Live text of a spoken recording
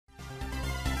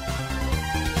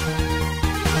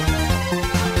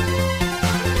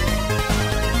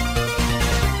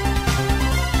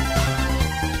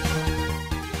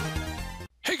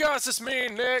guys, it's me,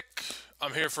 Nick.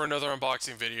 I'm here for another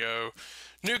unboxing video.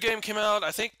 New game came out. I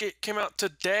think it came out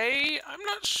today. I'm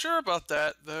not sure about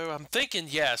that, though. I'm thinking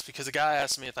yes, because a guy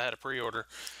asked me if I had a pre-order.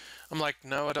 I'm like,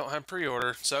 no, I don't have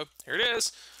pre-order. So, here it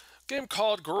is. Game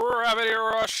called Gravity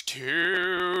Rush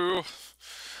 2.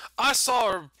 I saw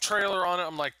a trailer on it.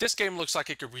 I'm like, this game looks like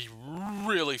it could be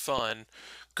really fun.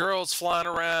 Girls flying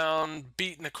around,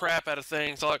 beating the crap out of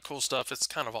things, all that cool stuff. It's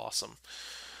kind of awesome.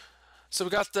 So we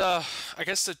got I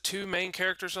guess the two main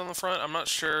characters on the front. I'm not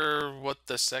sure what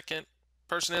the second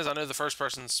person is. I know the first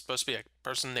person's supposed to be a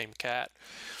person named Cat.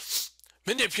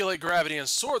 Manipulate gravity and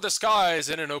soar the skies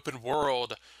in an open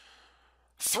world.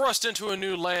 Thrust into a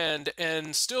new land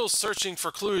and still searching for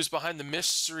clues behind the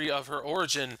mystery of her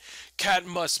origin, Cat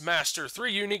must master 3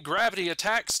 unique gravity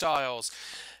attack styles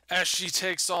as she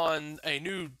takes on a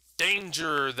new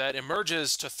danger that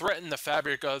emerges to threaten the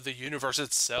fabric of the universe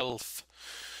itself.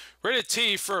 Rated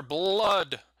T for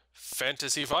blood,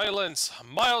 fantasy violence,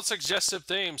 mild suggestive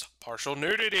themes, partial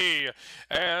nudity,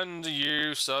 and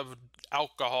use of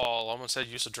alcohol. I almost said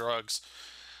use of drugs.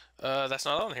 That's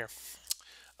not on here.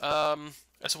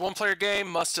 It's a one-player game,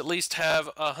 must at least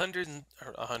have 17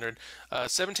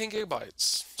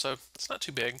 gigabytes. So it's not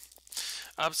too big.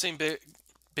 I've seen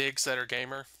bigs that are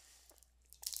games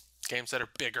that are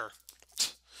bigger.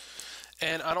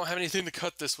 And I don't have anything to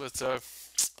cut this with, so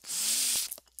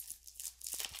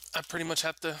I pretty much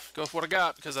have to go with what I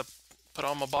got because I put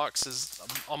all my box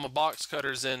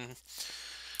cutters in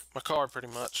my car pretty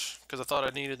much because I thought I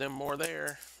needed them more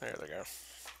there. There they go.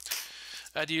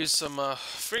 I'd use some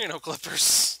fingernail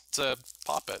clippers to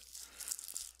pop it.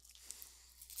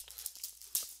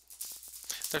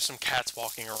 There's some cats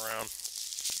walking around.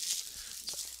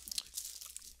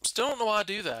 Still don't know why I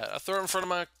do that. I throw it in front of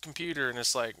my computer and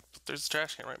it's like, there's a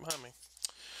trash can right behind me.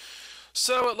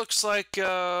 So it looks like,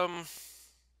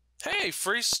 hey,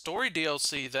 free story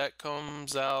DLC that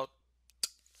comes out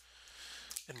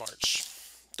in March.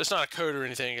 That's not a code or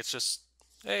anything. It's just,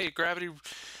 hey, Gravity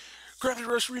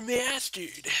Rush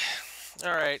Remastered.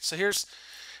 All right, so here's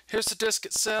the disc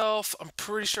itself. I'm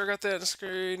pretty sure I got that on the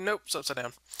screen. Nope, it's upside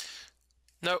down.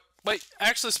 Nope. Wait,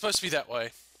 actually, it's supposed to be that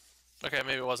way. Okay,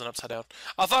 maybe it wasn't upside down.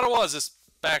 I thought it was. It's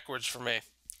backwards for me.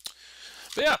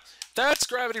 But yeah, that's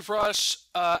Gravity Rush.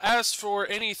 As for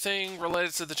anything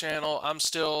related to the channel, I'm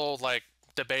still like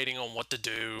debating on what to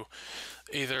do.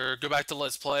 Either go back to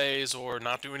Let's Plays or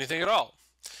not do anything at all.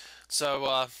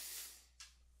 So,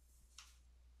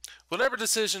 whatever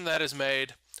decision that is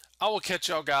made, I will catch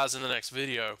y'all guys in the next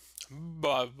video.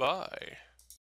 Bye-bye.